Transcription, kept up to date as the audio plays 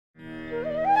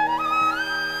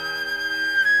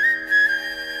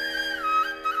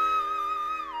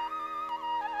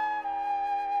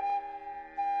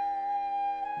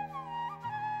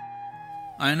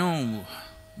I know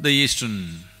the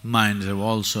Eastern minds have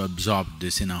also absorbed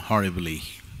this in a horribly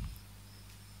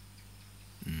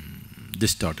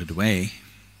distorted way,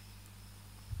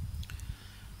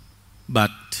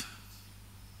 but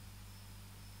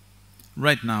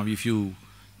right now if you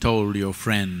told your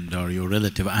friend or your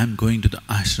relative, I'm going to the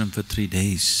ashram for 3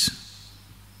 days,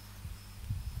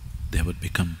 they would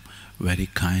become very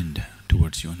kind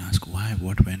towards you and ask, why,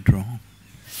 what went wrong?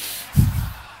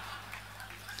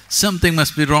 Something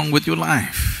must be wrong with your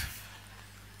life.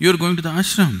 You're going to the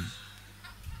ashram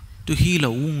to heal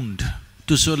a wound,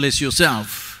 to solace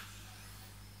yourself.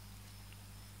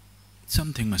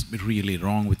 Something must be really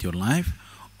wrong with your life,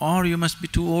 or you must be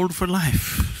too old for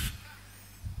life.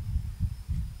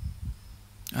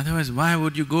 Otherwise, why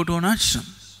would you go to an ashram?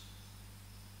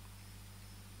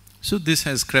 So this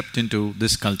has crept into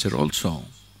this culture also.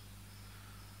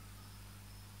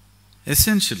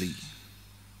 Essentially,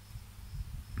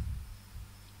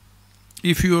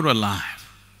 if you're alive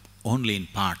only in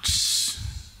parts,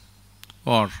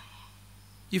 or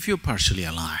if you're partially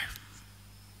alive,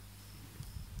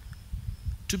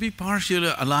 to be partially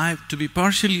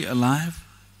alive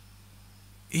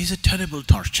is a terrible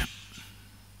torture.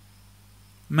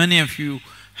 Many of you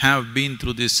have been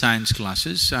through these science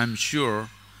classes, I'm sure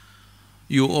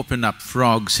you opened up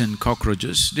frogs and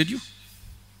cockroaches, did you?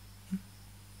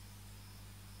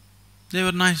 They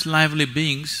were nice, lively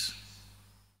beings,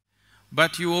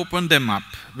 but you opened them up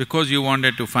because you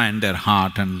wanted to find their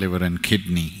heart and liver and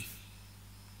kidney.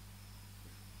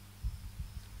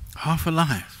 Half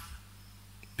alive,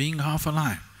 being half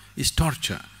alive is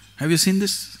torture. Have you seen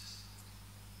this?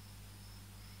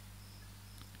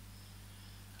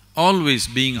 Always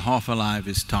being half alive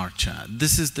is torture.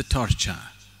 This is the torture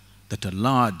that a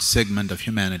large segment of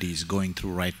humanity is going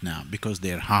through right now because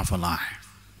they are half alive.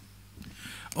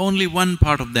 Only one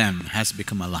part of them has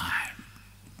become alive.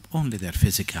 Only their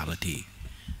physicality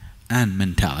and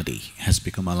mentality has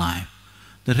become alive.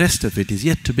 The rest of it is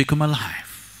yet to become alive.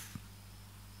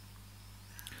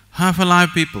 Half-alive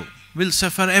people will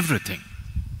suffer everything.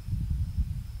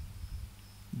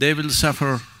 They will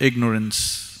suffer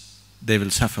ignorance, they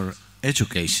will suffer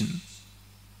education,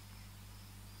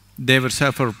 they will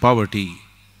suffer poverty,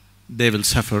 they will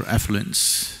suffer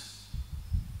affluence,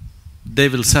 they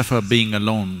will suffer being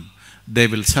alone, they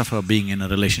will suffer being in a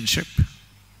relationship.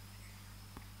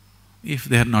 If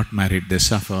they are not married, they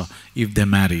suffer. If they're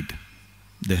married,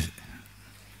 if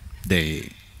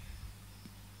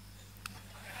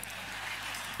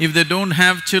they don't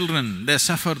have children, they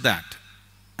suffer that.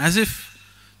 As if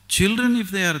children, if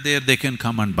they are there, they can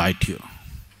come and bite you.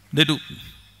 They do.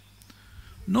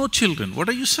 No children, what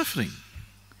are you suffering?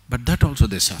 But that also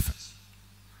they suffer.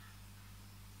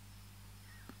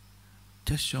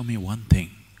 Just show me one thing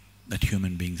that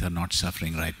human beings are not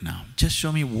suffering right now. Just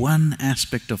show me one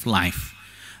aspect of life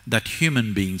that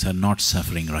human beings are not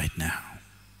suffering right now.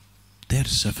 They're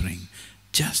suffering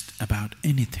just about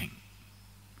anything,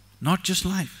 not just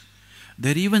life.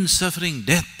 They're even suffering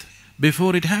death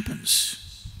before it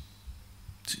happens.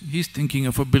 He's thinking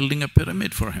of building a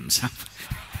pyramid for himself.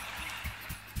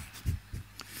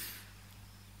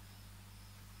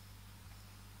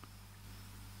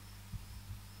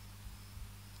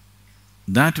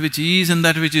 That which is and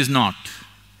that which is not,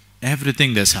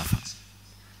 everything they suffer.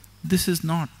 This is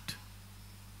not.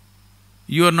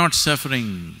 You are not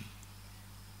suffering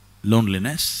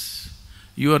loneliness,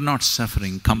 you are not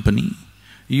suffering company,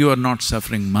 you are not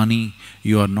suffering money,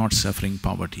 you are not suffering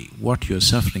poverty. What you're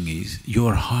suffering is,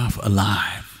 you're half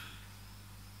alive.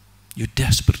 You're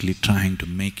desperately trying to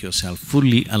make yourself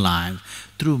fully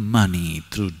alive through money,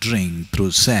 through drink,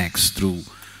 through sex, through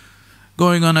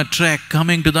going on a trek,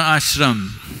 coming to the ashram.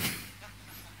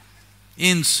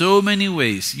 In so many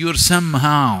ways, you're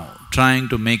somehow trying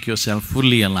to make yourself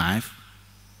fully alive,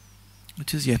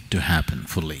 which is yet to happen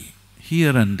fully.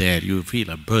 Here and there you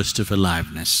feel a burst of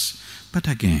aliveness, but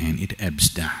again it ebbs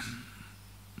down.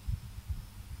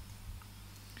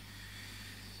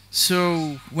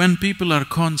 So, when people are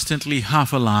constantly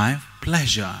half alive,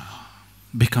 pleasure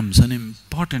becomes an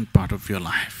important part of your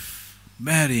life,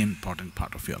 very important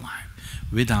part of your life.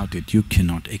 Without it, you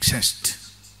cannot exist.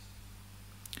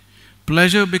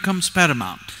 Pleasure becomes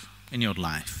paramount in your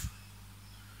life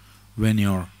when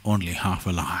you're only half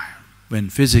alive, when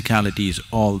physicality is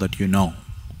all that you know.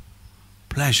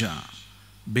 Pleasure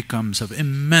becomes of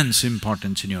immense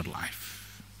importance in your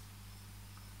life.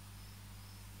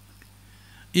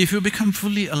 If you become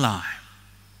fully alive,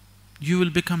 you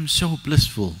will become so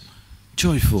blissful,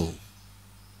 joyful,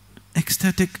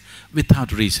 ecstatic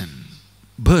without reason.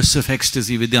 Bursts of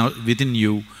ecstasy within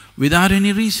you without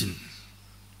any reason.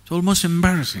 It's almost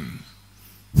embarrassing.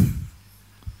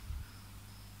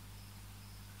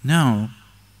 Now,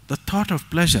 the thought of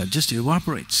pleasure just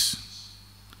evaporates.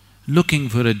 Looking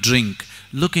for a drink,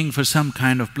 looking for some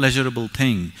kind of pleasurable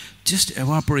thing just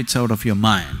evaporates out of your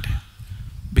mind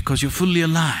because you're fully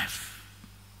alive.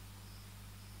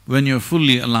 When you're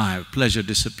fully alive, pleasure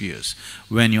disappears.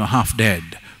 When you're half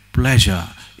dead, pleasure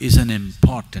is an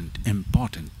important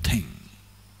thing.